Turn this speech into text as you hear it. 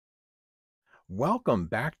Welcome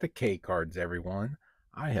back to K Cards, everyone.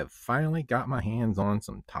 I have finally got my hands on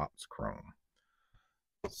some Topps Chrome.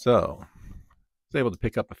 So, I was able to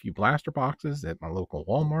pick up a few blaster boxes at my local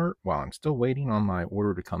Walmart while I'm still waiting on my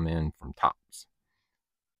order to come in from Topps.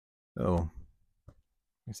 So,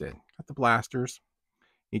 like I said, got the blasters.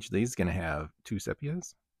 Each of these is going to have 2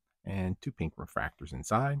 sepias and 2 pink refractors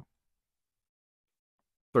inside.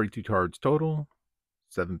 32 cards total,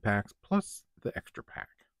 7 packs plus the extra pack.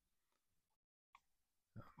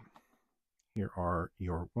 Here are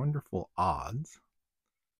your wonderful odds.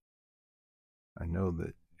 I know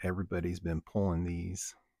that everybody's been pulling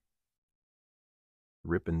these,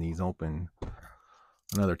 ripping these open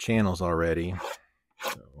on other channels already.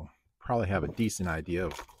 So probably have a decent idea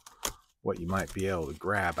of what you might be able to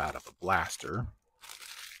grab out of a blaster.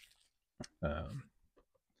 And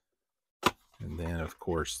then, of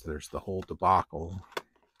course, there's the whole debacle.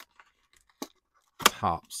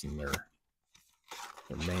 Topps and their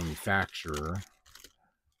manufacturer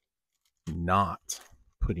not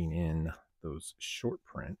putting in those short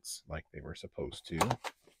prints like they were supposed to.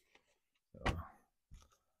 So,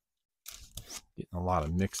 getting a lot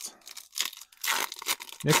of mixed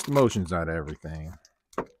emotions out of everything.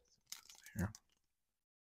 Here.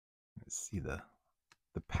 Let's see the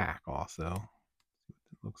pack also. See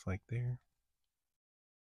what it looks like there.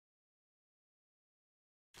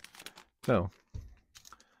 So,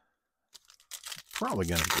 probably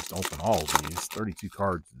going to just open all of these. 32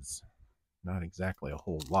 cards is not exactly a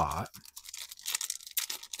whole lot.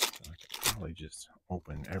 So I could probably just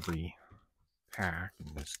open every pack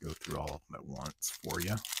and just go through all of them at once for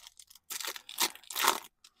you.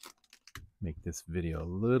 Make this video a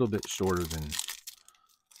little bit shorter than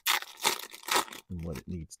what it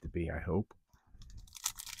needs to be, I hope.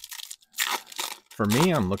 For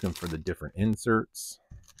me, I'm looking for the different inserts.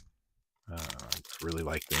 I really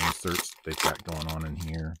like the inserts they've got going on in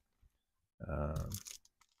here.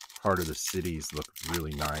 Heart of the Cities look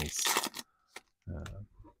really nice.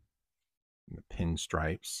 The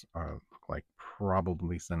pinstripes look like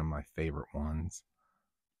probably some of my favorite ones.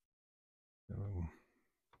 So,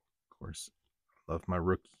 of course, I love my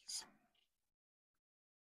rookies.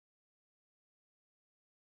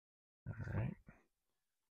 All right.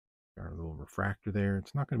 Got our little refractor there.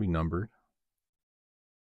 It's not going to be numbered,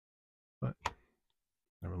 but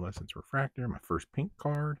nevertheless, it's refractor. My first pink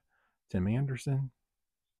card, Tim Anderson.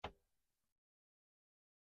 Can't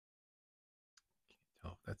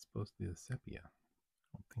tell if that's supposed to be the sepia. I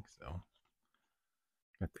don't think so.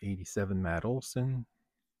 Got the 87 Matt Olson.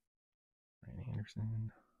 Ryan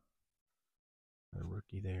Anderson. The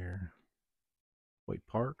rookie there. Hoyt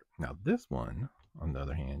Park. Now this one, on the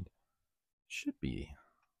other hand, should be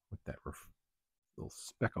with that little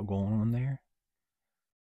speckle going on there.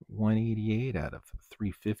 188 out of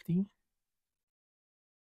 350.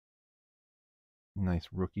 Nice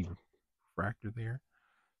rookie refractor there.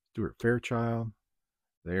 Stuart Fairchild.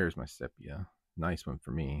 There's my sepia. Nice one for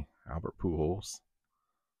me. Albert Pujols.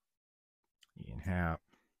 Ian Happ.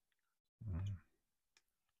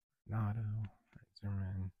 Nado.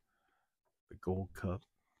 Zimmerman. The Gold Cup.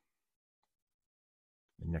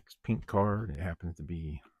 The next pink card, it happens to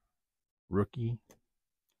be rookie.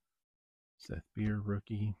 Seth Beer,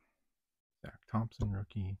 rookie. Zach Thompson,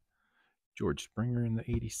 rookie. George Springer in the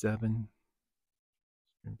 87.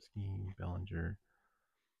 Strzemski, Bellinger.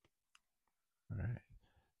 All right.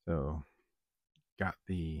 So, got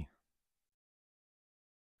the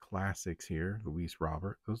classics here. Luis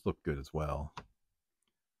Robert. Those look good as well.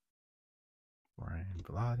 Ryan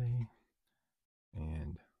Vlade.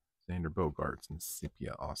 And Xander Bogaerts and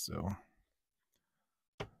Sepia also.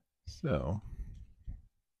 So,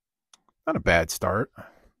 not a bad start.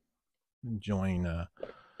 Enjoying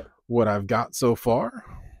what I've got so far.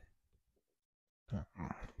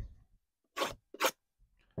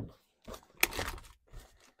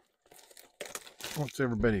 What's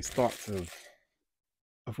everybody's thoughts of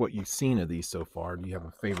what you've seen of these so far? Do you have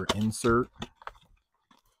a favorite insert?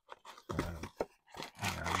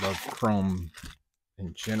 I love Chrome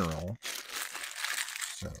in general.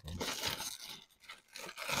 So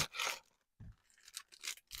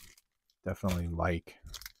definitely like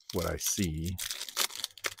what I see.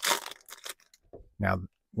 Now,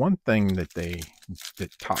 one thing that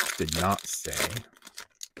Topps did not say,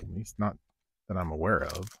 at least not that I'm aware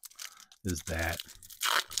of, is that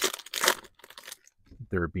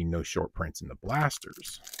there would be no short prints in the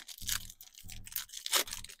blasters.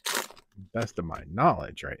 Best of my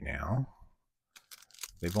knowledge right now,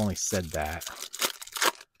 they've only said that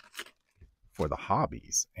for the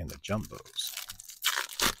hobbies and the jumbos.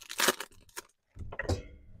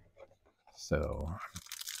 So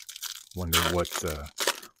Wonder what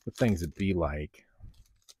things would be like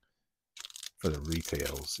for the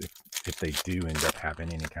retails if they do end up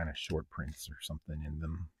having any kind of short prints or something in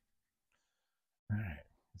them. All right,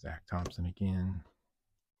 Zach Thompson again,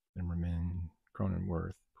 Zimmerman,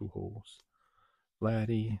 Cronenworth, Pujols,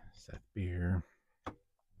 Vladdy, Seth Beer,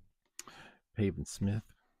 Pavin Smith,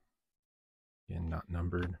 again not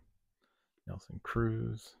numbered, Nelson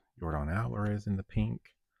Cruz, Jordan Alvarez in the pink,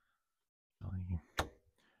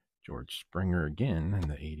 George Springer again in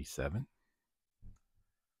the 87,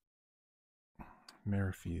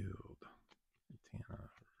 Merrifield, Santana,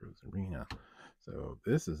 Rosarina. So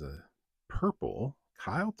this is a purple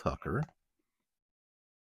Kyle Tucker.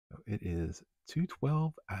 So it is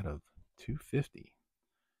 212 out of 250.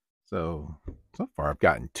 So far I've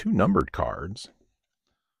gotten 2 numbered cards.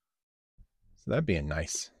 So that'd be a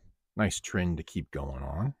nice trend to keep going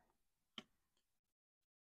on.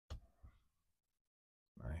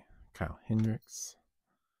 My Kyle Hendricks,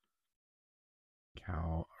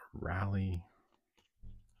 Cal Raleigh.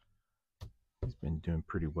 He's been doing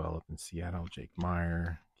pretty well up in Seattle. Jake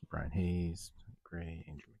Meyer, Brian Hayes, Gray,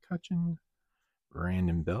 Andrew McCutcheon,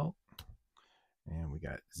 Brandon Belt. And we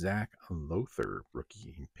got Zach Lothar,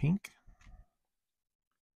 rookie in pink.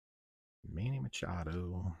 Manny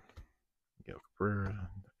Machado, Miguel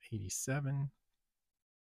Cabrera, 87.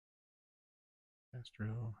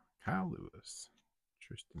 Castro, Kyle Lewis,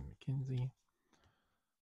 Tristan McKenzie.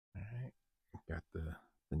 All right, we've got the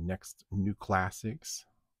next new classics.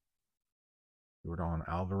 Jordan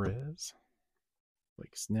Alvarez,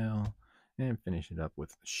 Blake Snell, and finish it up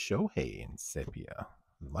with Shohei in sepia.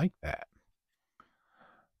 Like that.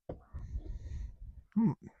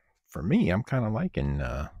 For me, I'm kind of liking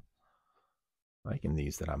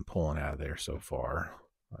these that I'm pulling out of there so far.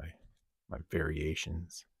 My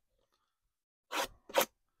variations.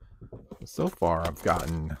 So far, I've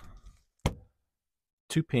gotten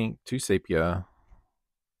 2 pink, 2 sepia,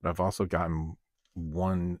 but I've also gotten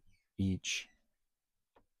 1 each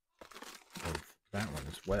of that one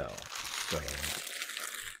as well. So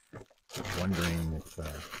I'm wondering if,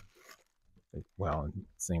 well,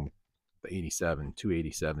 same with the 87, 2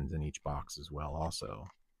 87s in each box as well also.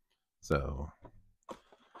 So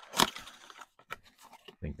I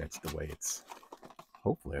think that's the way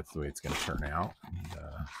hopefully that's the way it's going to turn out. And,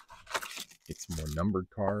 get some more numbered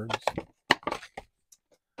cards.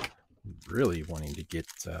 Really wanting to get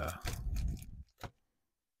some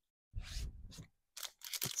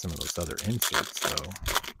of those other inserts, though.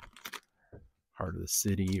 Heart of the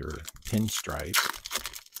City or Pinstripe.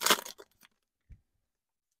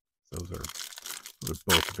 Those are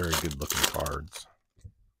both very good looking cards.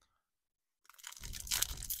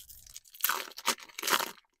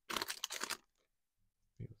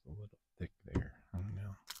 Feels a little thick there. I don't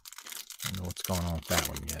know what's going on with that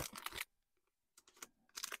one yet.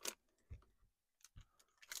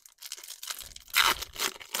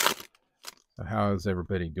 So how is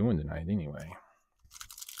everybody doing tonight anyway?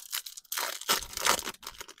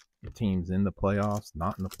 Your team's in the playoffs,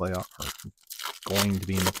 not in the playoffs, or going to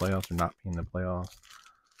be in the playoffs or not be in the playoffs.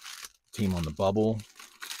 Team on the bubble.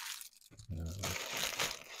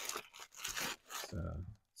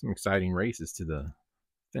 Some exciting races to the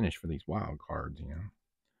finish for these wild cards, you know.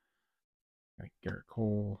 Got Garrett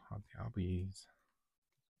Cole, Ozzie Albies,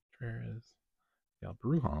 Contreras, Del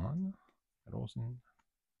Brujan, Ed Olson.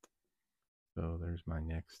 So there's my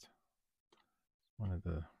next one of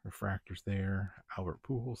the refractors there. Albert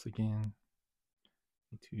Pujols again.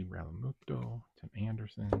 To Realmuto, Tim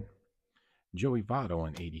Anderson, Joey Votto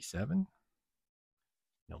in 87.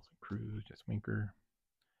 Nelson Cruz, Jess Winker,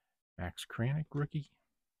 Max Kranick rookie,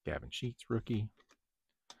 Gavin Sheets rookie,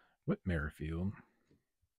 Whit Merrifield,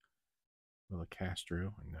 Willa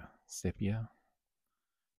Castro and sepia,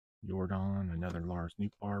 Jordan, another Lars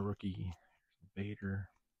Nootbaar rookie, Bader,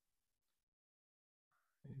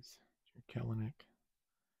 is Kellenick,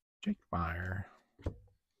 Jake Meyer.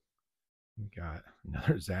 We got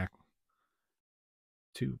another Zach,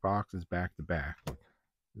 2 boxes back to back with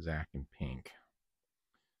Zach in pink.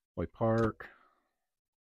 Boy Park,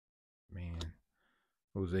 man,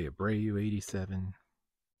 Jose Abreu 87,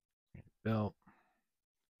 Belt,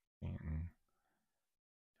 and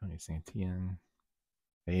Tony Santillan.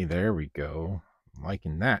 Hey, there we go. I'm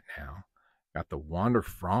liking that now. Got the Wander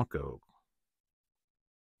Franco.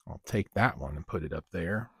 I'll take that one and put it up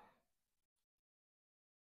there.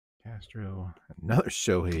 Castro, another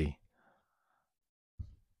Shohei.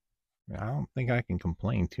 I don't think I can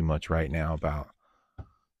complain too much right now about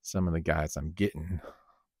some of the guys I'm getting.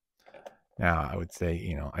 Now, I would say,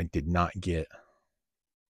 you know, I did not get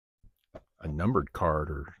a numbered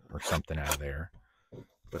card or something out of there.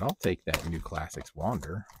 But I'll take that New Classics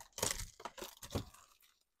Wander.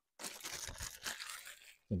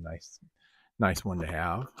 A nice one to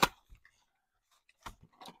have.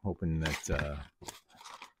 Hoping that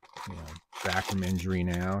back from injury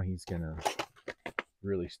now, he's gonna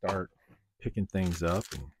really start picking things up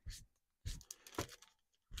and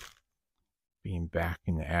being back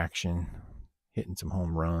into action, hitting some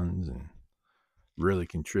home runs and really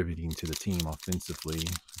contributing to the team offensively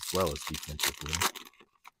as well as defensively.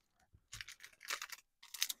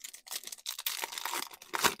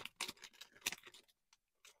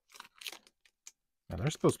 Now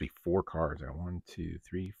there's supposed to be 4 cards. I got 1, 2,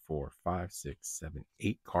 3, 4, 5, 6, 7,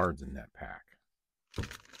 8 cards in that pack.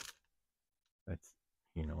 That's,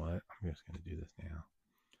 you know what? I'm just going to do this now.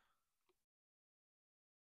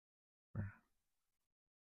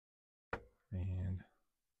 And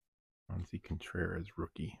Onsi Contreras,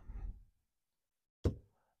 rookie.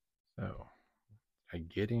 So, I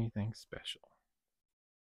get anything special?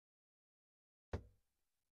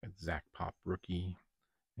 Got Zach Pop, rookie.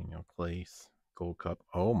 Daniel Clace, Gold Cup.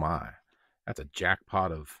 Oh my. That's a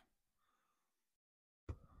jackpot of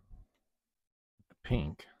the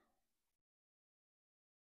pink.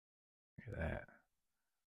 Look at that.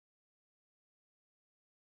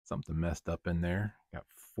 Something messed up in there. Got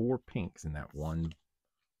 4 pinks in that one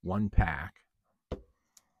pack.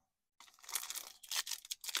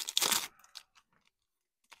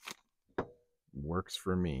 Works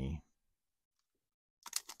for me.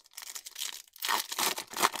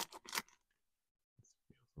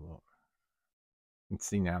 And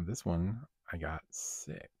see, now this one I got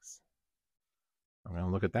 6. I'm gonna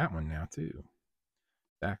look at that one now too.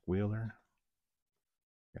 Zach Wheeler.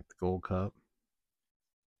 Got the Gold Cup.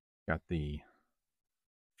 Got the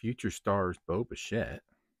Future Stars Bo Bichette.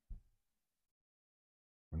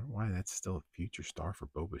 I wonder why that's still a Future Star for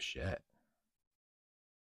Bo Bichette.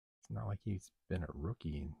 It's not like he's been a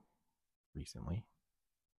rookie recently.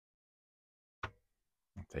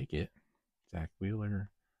 I'll take it. Zach Wheeler.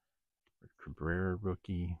 Cabrera,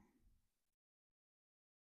 rookie.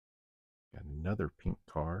 Got another pink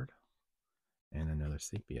card. And another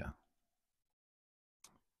sepia.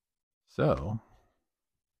 So,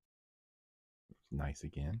 it's nice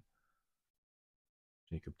again.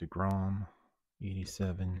 Jacob deGrom,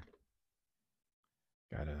 87.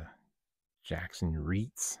 Got a Jackson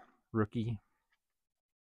Reitz, rookie.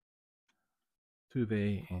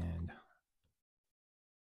 Tuve and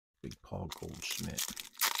Big Paul Goldschmidt.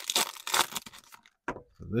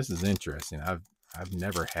 So this is interesting. I've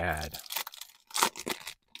never had.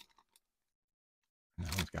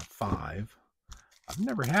 That one's got 5. I've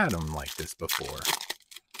never had them like this before.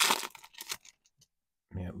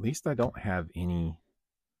 I mean, at least I don't have any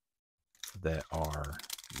that are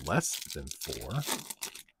less than 4.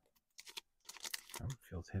 That one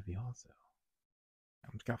feels heavy also.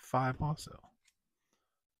 That one's got 5 also.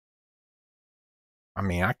 I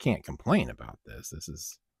mean, I can't complain about this. This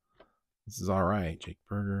is all right. Jake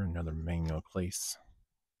Berger, another Manuel Clace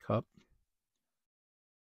Cup.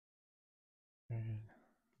 And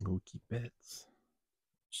Mookie Betts,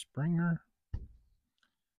 Springer,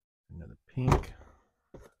 another pink.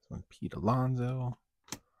 This one, Pete Alonso.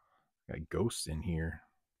 Got Ghosts in here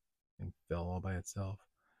and fell all by itself.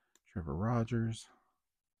 Trevor Rogers,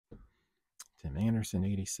 Tim Anderson,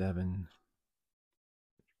 87.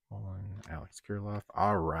 Alex Kirilloff.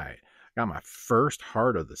 All right. Got my first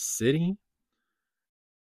Heart of the City.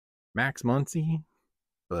 Max Muncy,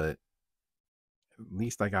 but at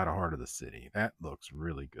least I got a Heart of the City. That looks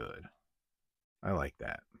really good. I like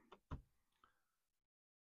that.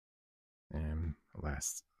 And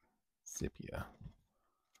last sepia.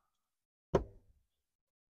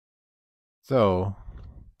 So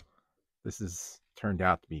this has turned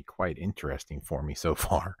out to be quite interesting for me so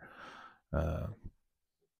far.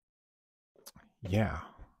 Yeah,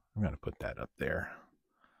 I'm going to put that up there.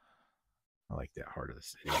 I like that Heart of the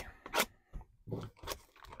City. Clean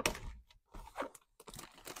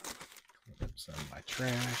up some of my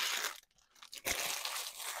trash.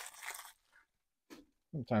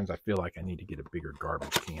 Sometimes I feel like I need to get a bigger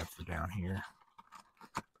garbage can for down here.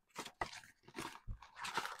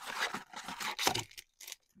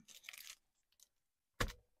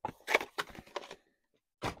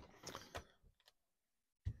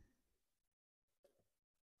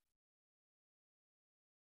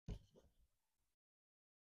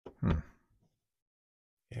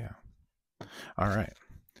 Yeah. All right.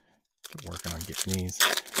 Working on getting these.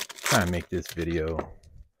 Trying to make this video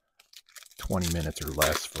 20 minutes or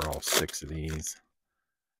less for all 6 of these.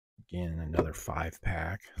 Again, another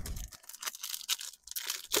 5-pack.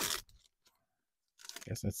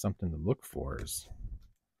 Guess that's something to look for, is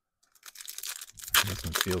This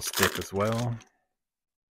one feels thick as well.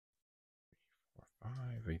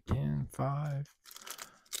 5 again, 5.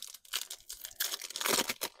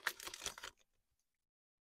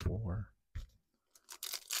 4.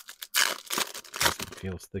 This one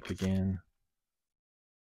feels thick again.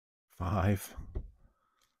 5.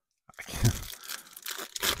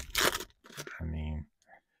 I mean,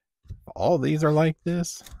 if all these are like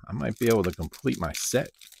this, I might be able to complete my set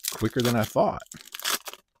quicker than I thought.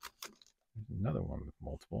 There's another one with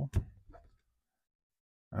multiple.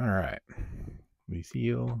 All right.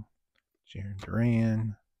 Lucille, Sharon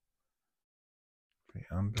Duran, Trey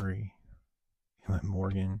Umbry, Eli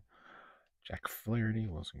Morgan, Jack Flaherty,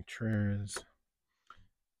 Wilson Contreras,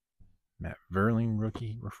 Matt Verling,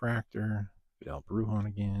 rookie refractor, Vidal Brujan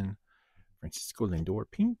again, Francisco Lindor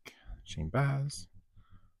pink, Shane Baz,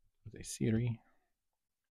 Jose Siri,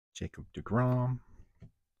 Jacob DeGrom,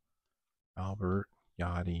 Albert,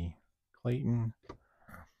 Yachty, Clayton,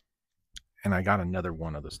 and I got another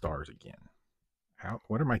one of the stars again.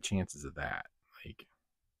 What are my chances of that? Like,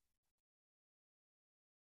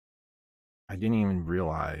 I didn't even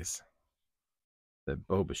realize that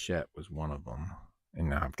Bo Bichette was one of them, and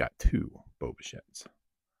now I've got 2 Bo Bichettes.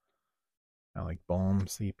 I like Bohm,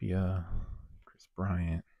 Sepia, Chris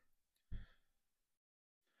Bryant,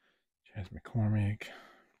 Chas McCormick,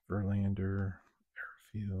 Verlander,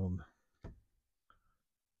 Airfield,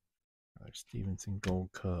 Tyler Stevenson,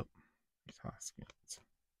 Gold Cup, Hoskins,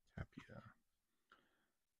 Tapia,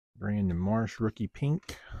 Brandon Marsh, rookie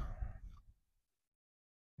pink,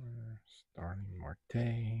 Starling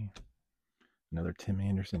Marte, another Tim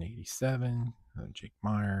Anderson 87, another Jake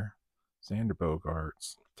Meyer, Xander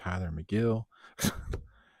Bogaerts, Tyler McGill,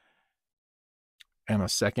 and a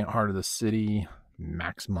second Heart of the City,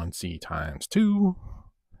 Max Muncy ×2,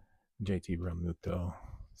 JT Realmuto,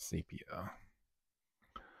 Sepia.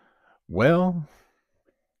 Well,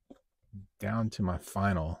 down to my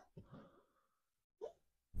final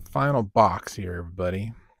box here,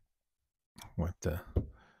 everybody. I want to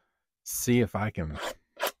see if I can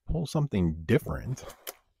pull something different.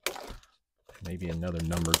 Maybe another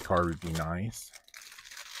numbered card would be nice.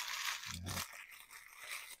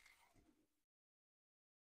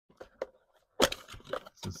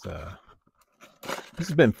 This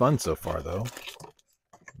has been fun so far, though.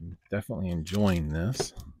 I'm definitely enjoying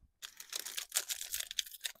this.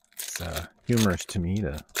 It's humorous to me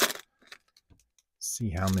to see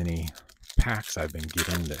how many packs I've been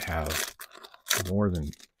getting that have more than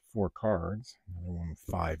 4 cards. Another one with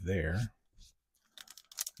 5 there.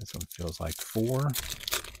 This one feels like 4.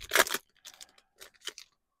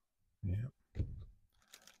 Yep.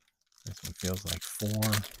 This one feels like 4.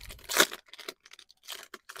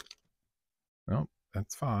 Nope,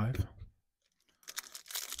 that's 5.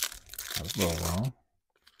 That was a little wrong.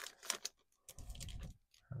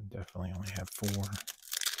 I definitely only have 4.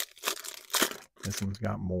 This one's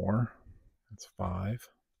got more. That's 5.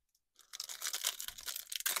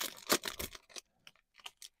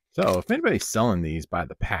 So if anybody's selling these by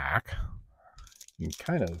the pack, you can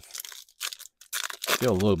kind of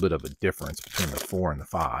feel a little bit of a difference between the 4 and the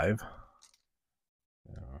 5.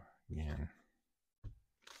 Again.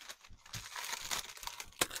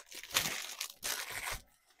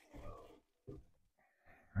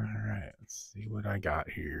 All right, let's see what I got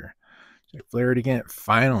here. Jack Flaherty again.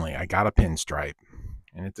 Finally, I got a pinstripe,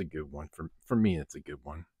 and it's a good one. For me, it's a good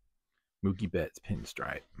one. Mookie Betts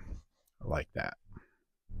pinstripe. I like that.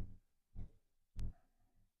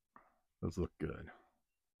 Those look good.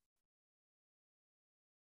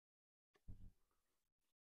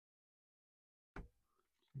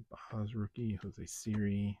 Bajas rookie, Jose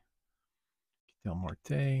Siri, Ketel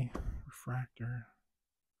Marte, refractor,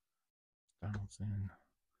 Donaldson,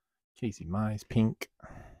 Casey Mize, pink,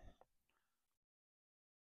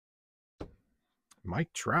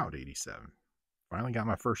 Mike Trout, 87. Finally got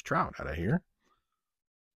my first Trout out of here.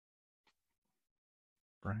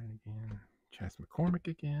 Brian again, Chas McCormick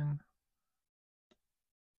again.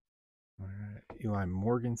 All right, Eli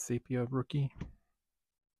Morgan, Sepia rookie.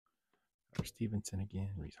 Stevenson again,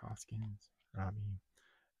 Reese Hoskins, Robbie,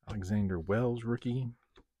 Alexander Wells rookie,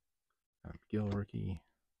 McGill rookie,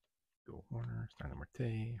 Bill Horner, Steiner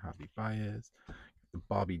Marte, Javi Baez, the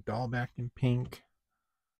Bobby Dahlbeck in pink,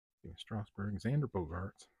 Steven Strasburg, Xander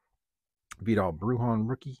Bogaerts, Vidal Brujan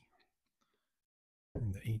rookie,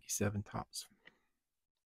 and the 87 tops.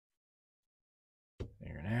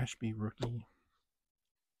 Aaron Ashby rookie,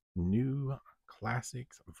 new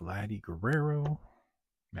classics, Vladdy Guerrero,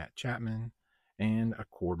 Matt Chapman, and a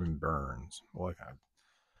Corbin Burns. Well,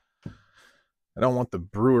 I don't want the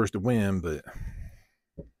Brewers to win, but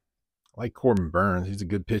I like Corbin Burns. He's a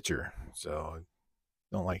good pitcher. So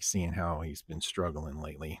Don't like seeing how he's been struggling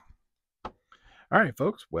lately. All right,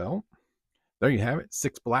 folks. Well, there you have it.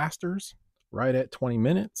 6 blasters right at 20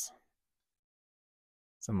 minutes.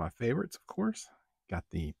 Some of my favorites, of course. Got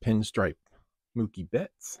the Pinstripe Mookie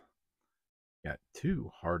Betts. Got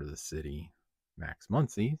 2 Heart of the City Max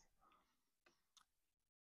Muncy.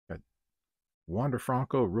 Got Wander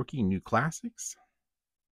Franco Rookie New Classics.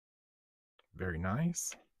 Very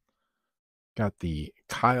nice. Got the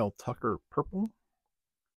Kyle Tucker Purple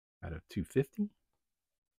out of 250.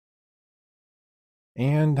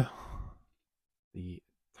 And the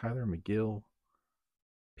Tyler McGill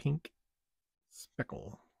Pink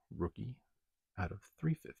Speckle Rookie out of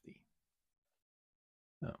 350.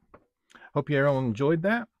 So, hope you everyone enjoyed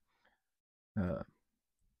that.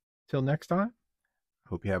 Till next time,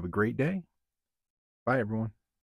 hope you have a great day. Bye, everyone.